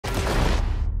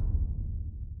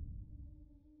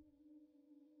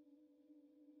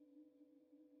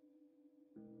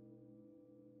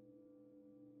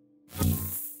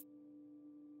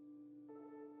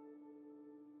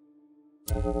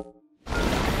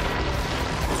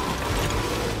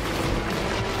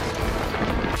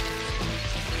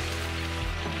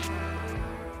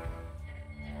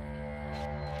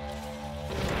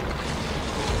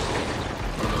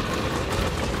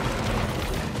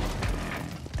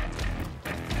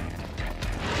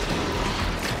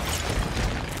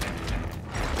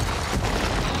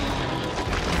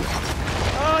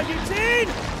Eugene!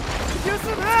 Could use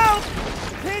some help!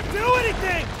 I can't do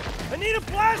anything! I need a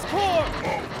blast core!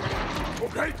 Oh,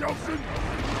 okay, Delson.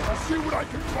 I'll see what I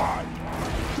can find.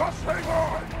 Just hang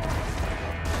on!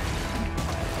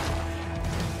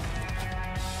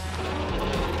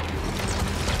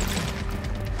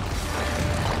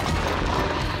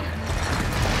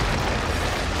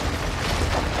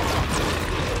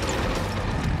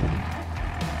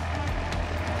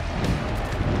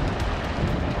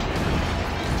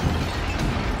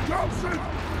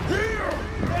 Here!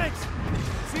 Thanks!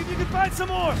 See if you can find some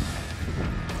more!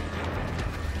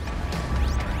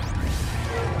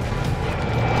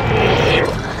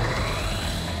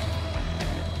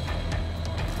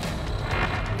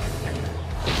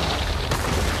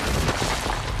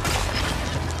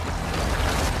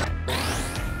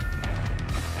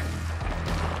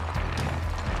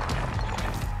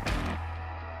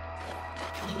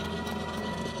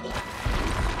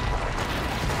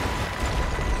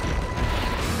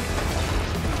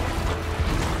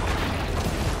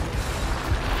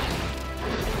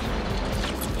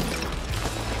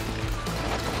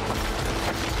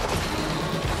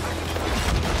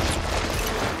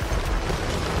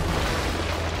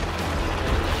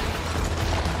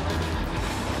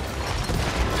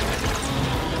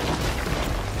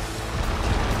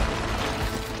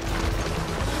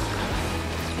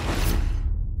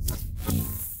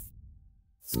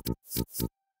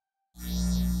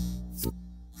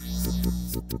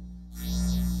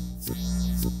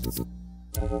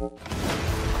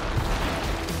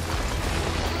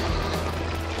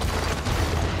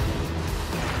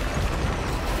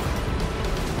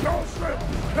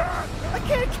 I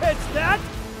can't catch that!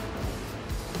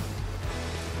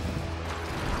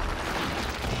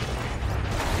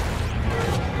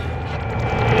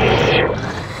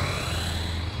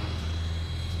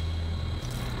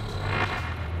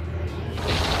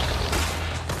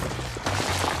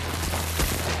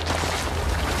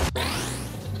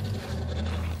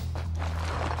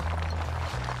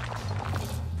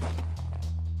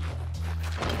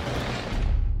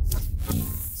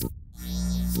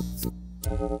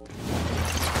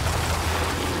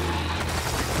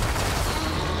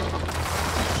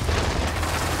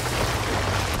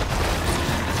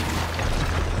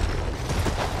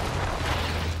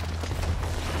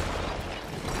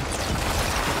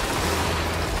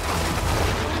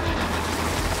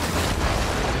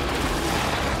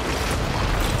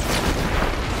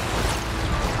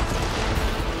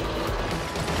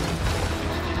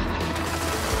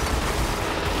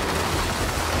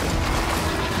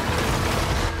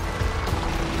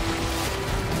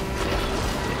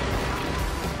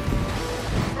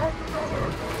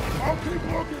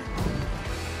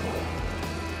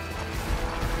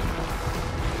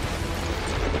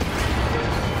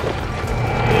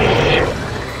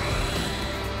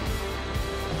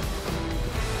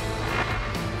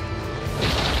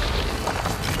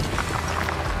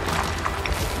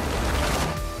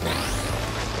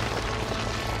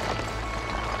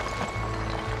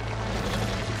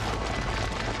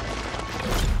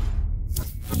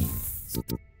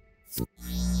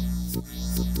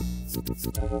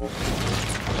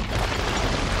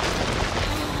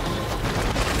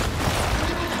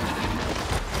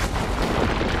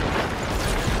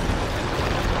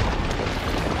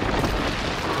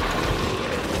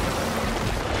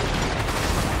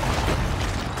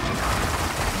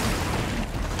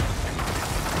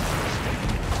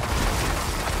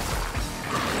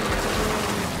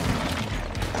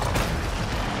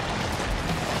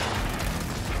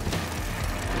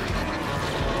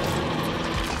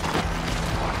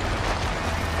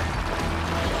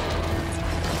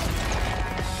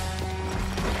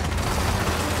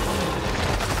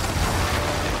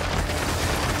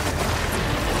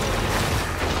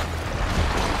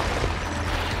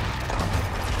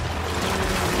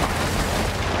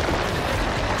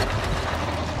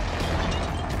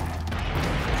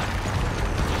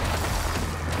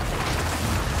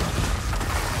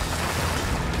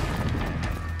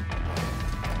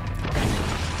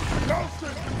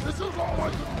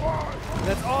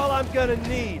 That's all I'm gonna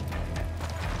need.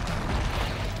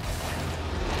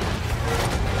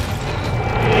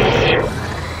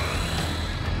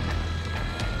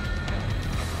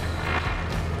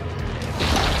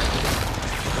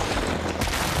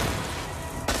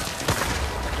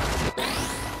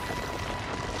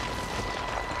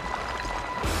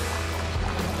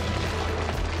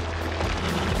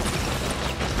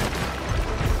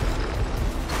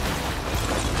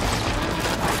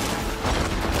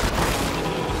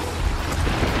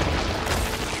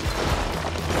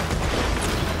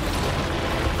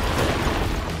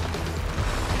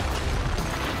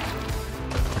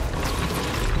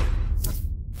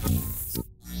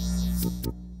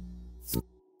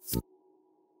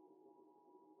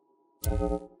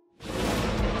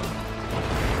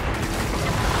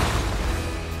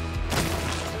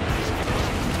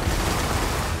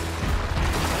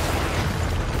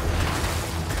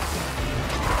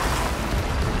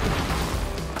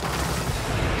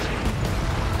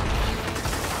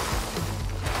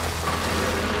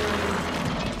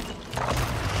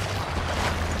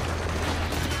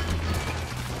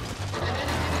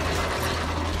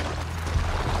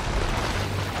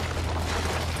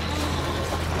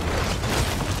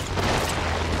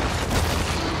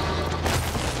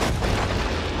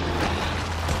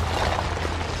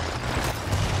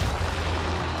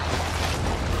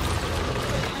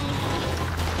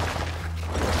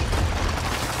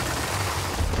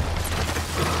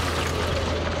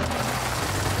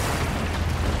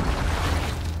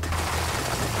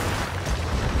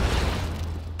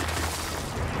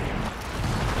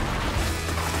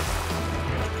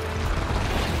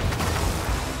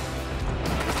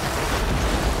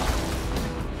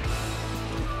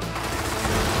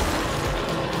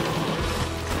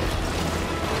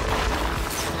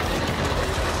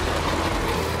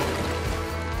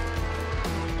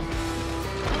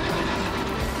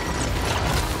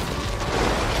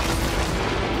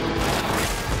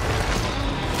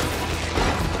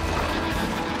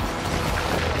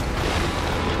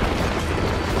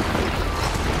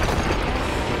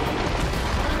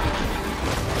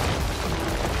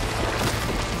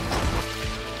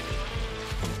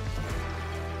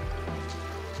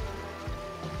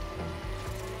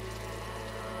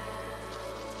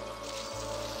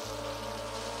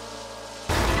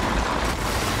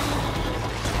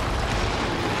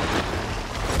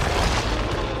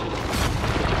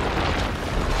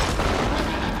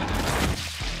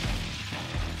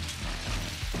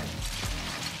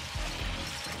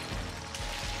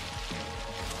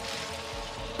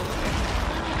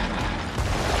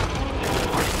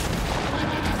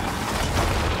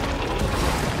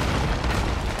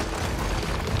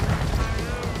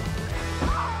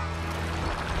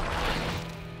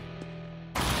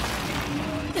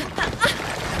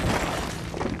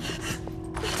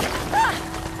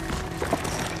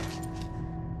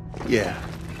 Yeah,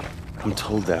 I'm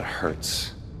told that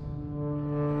hurts.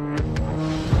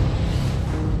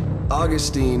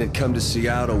 Augustine had come to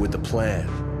Seattle with a plan.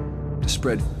 To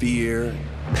spread fear,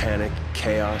 panic,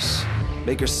 chaos,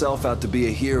 make herself out to be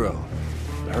a hero.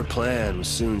 But her plan was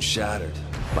soon shattered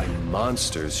by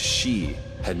monsters she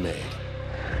had made.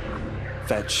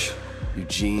 Fetch,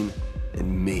 Eugene,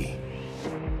 and me.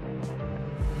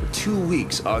 For 2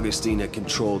 weeks, Augustine had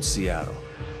controlled Seattle.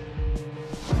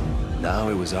 Now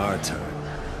it was our turn.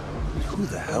 Who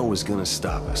the hell was gonna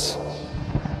stop us?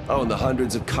 Oh, and the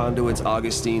hundreds of conduits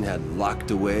Augustine had locked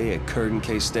away at Curtain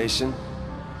K Station?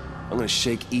 I'm gonna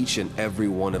shake each and every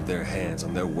one of their hands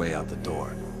on their way out the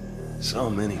door. So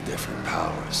many different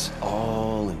powers,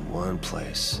 all in one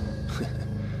place.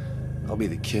 I'll be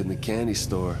the kid in the candy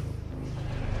store.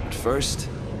 But first,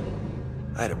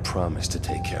 I had a promise to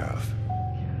take care of.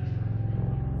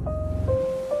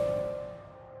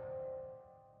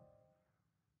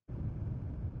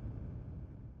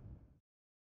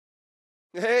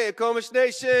 Hey, Akomish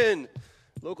Nation!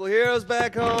 Local heroes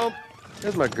back home.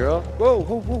 There's my girl. Whoa,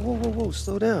 whoa, whoa, whoa, whoa, whoa,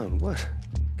 slow down. What?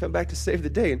 Come back to save the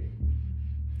day.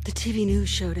 The TV news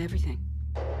showed everything.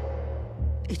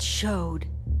 It showed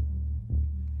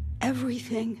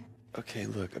everything. Okay,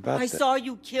 look, about I saw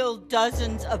you kill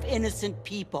dozens of innocent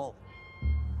people.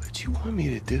 What did you want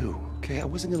me to do? Okay, I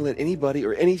wasn't gonna let anybody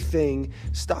or anything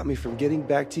stop me from getting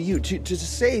back to you, to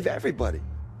save everybody.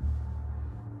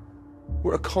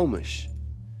 We're Akomish.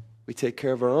 We take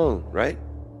care of our own, right?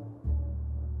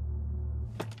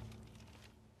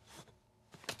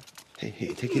 Hey,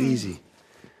 take it easy.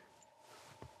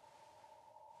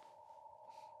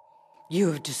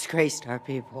 You have disgraced our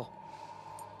people.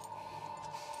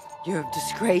 You have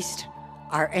disgraced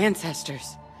our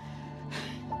ancestors.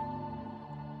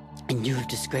 And you have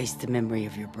disgraced the memory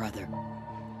of your brother.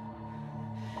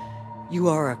 You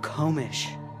are Akomish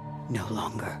no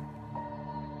longer.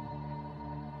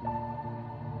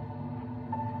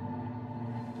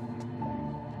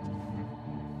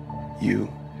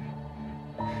 You,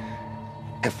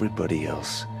 everybody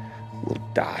else, will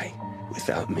die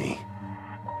without me.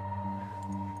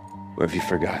 Or have you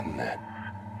forgotten that?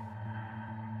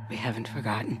 We haven't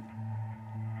forgotten.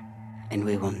 And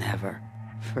we will never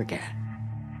forget.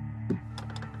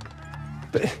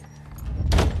 But